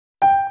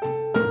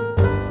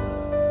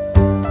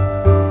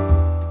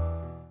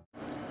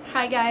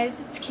Hi guys,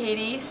 it's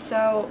Katie.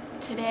 So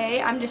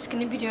today I'm just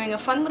going to be doing a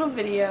fun little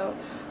video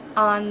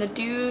on the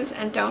do's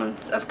and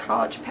don'ts of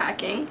college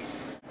packing.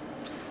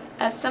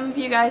 As some of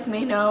you guys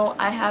may know,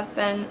 I have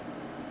been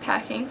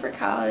packing for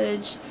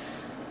college.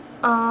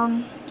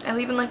 I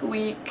leave in like a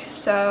week,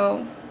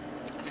 so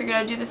I figured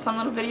I'd do this fun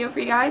little video for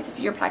you guys if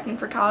you're packing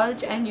for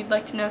college and you'd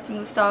like to know some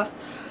of the stuff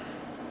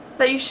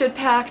that you should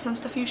pack, some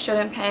stuff you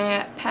shouldn't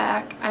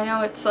pack. I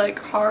know it's like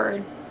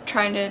hard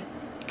trying to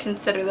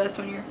consider this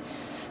when you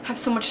have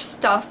so much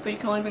stuff, but you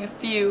can only bring a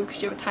few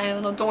because you have a tiny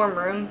little dorm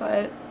room.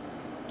 But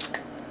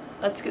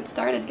let's get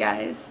started,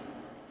 guys.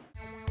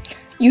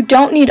 You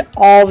don't need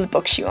all the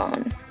books you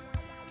own.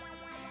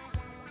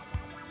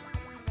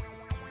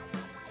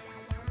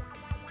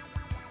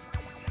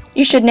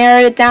 You should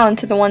narrow it down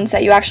to the ones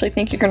that you actually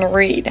think you're going to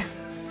read.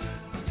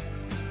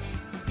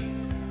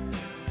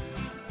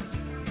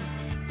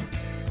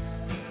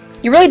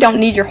 You really don't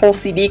need your whole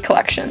CD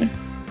collection.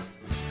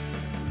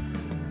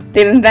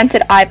 They've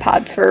invented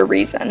iPods for a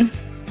reason.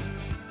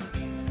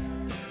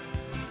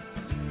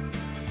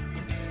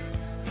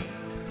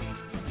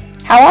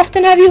 How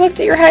often have you looked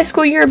at your high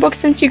school yearbook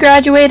since you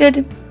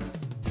graduated?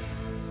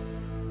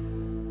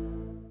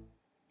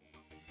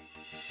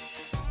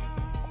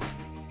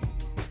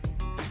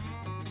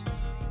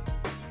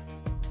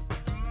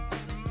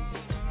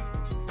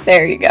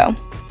 There you go.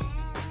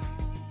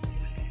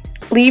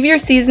 Leave your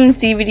season's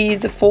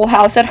DVDs of Full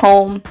House at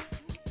home.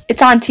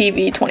 It's on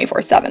TV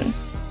 24/7.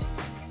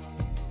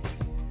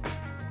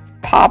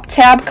 Pop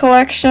tab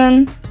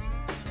collection?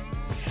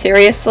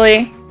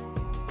 Seriously?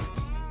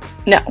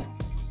 No.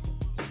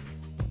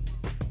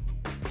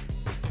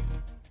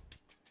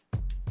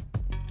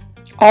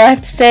 All I have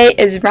to say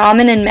is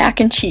ramen and mac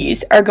and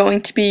cheese are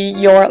going to be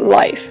your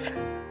life.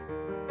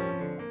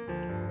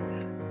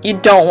 You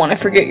don't want to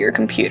forget your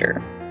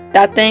computer.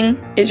 That thing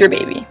is your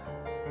baby.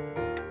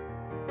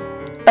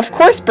 Of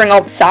course, bring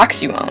all the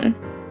socks you own.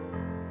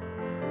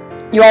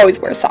 You always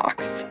wear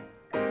socks.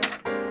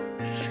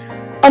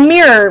 A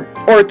mirror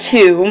or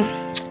two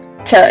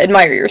to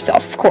admire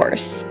yourself, of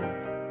course.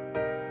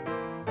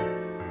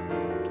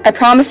 I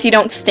promise you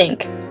don't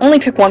stink. Only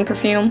pick one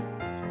perfume.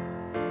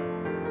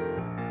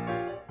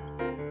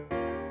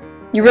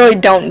 You really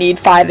don't need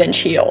 5-inch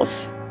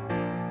heels.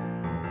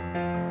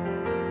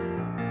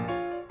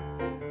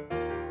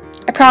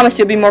 I promise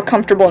you'll be more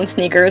comfortable in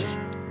sneakers.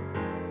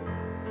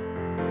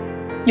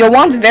 You'll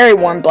want a very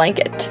warm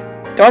blanket.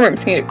 Dorm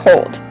rooms can get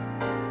cold.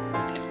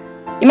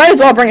 You might as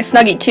well bring a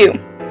Snuggie too.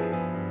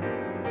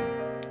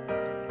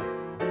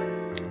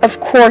 Of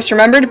course,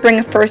 remember to bring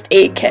a first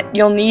aid kit.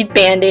 You'll need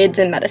band-aids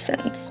and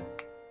medicines.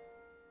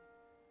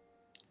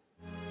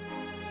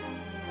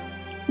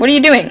 What are you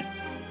doing?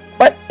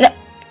 What? No.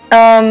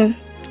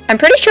 I'm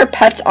pretty sure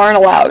pets aren't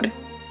allowed.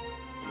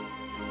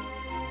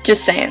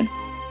 Just saying.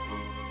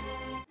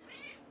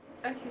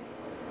 Okay,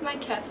 my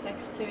cat's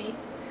next to me.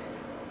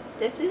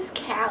 This is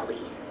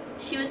Callie.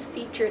 She was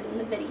featured in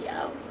the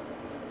video.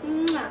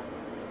 Mwah.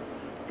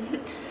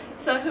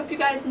 So I hope you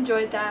guys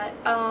enjoyed that.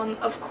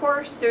 Of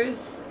course,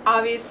 there's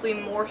obviously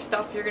more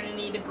stuff you're going to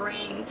need to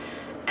bring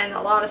and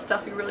a lot of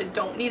stuff you really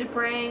don't need to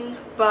bring,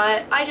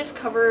 but I just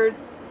covered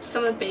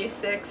some of the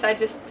basics.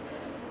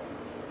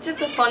 Just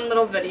a fun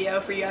little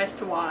video for you guys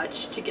to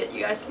watch to get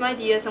you guys some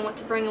ideas on what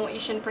to bring and what you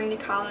shouldn't bring to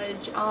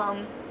college.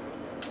 I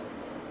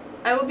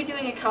will be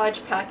doing a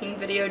college packing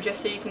video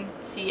just so you can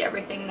see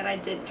everything that I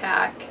did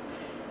pack,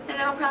 and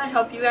that'll probably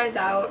help you guys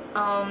out.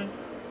 Probably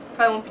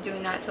won't be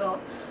doing that till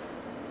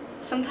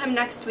sometime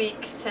next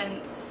week,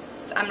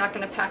 since I'm not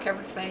going to pack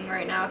everything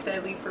right now because I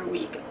leave for a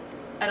week.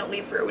 I don't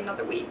leave for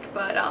another week,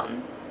 but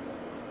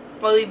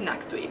we'll leave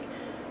next week.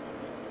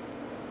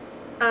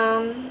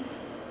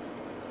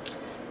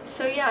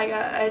 So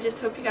yeah, I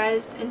just hope you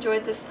guys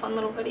enjoyed this fun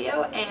little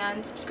video,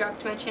 and subscribe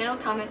to my channel,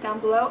 comment down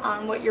below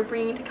on what you're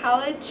bringing to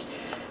college,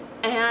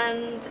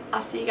 and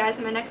I'll see you guys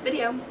in my next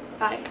video.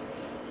 Bye.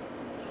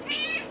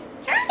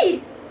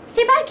 Hey!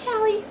 Say bye,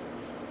 Callie.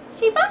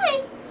 Say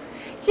bye.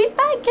 Say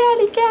bye,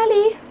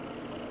 Callie.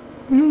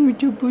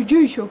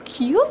 You're so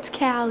cute,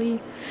 Callie.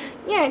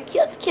 You're a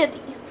cute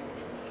kitty.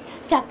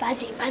 So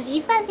fuzzy,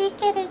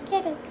 get it.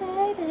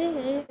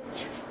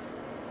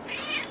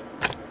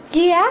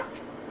 Yeah?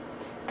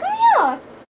 Come here.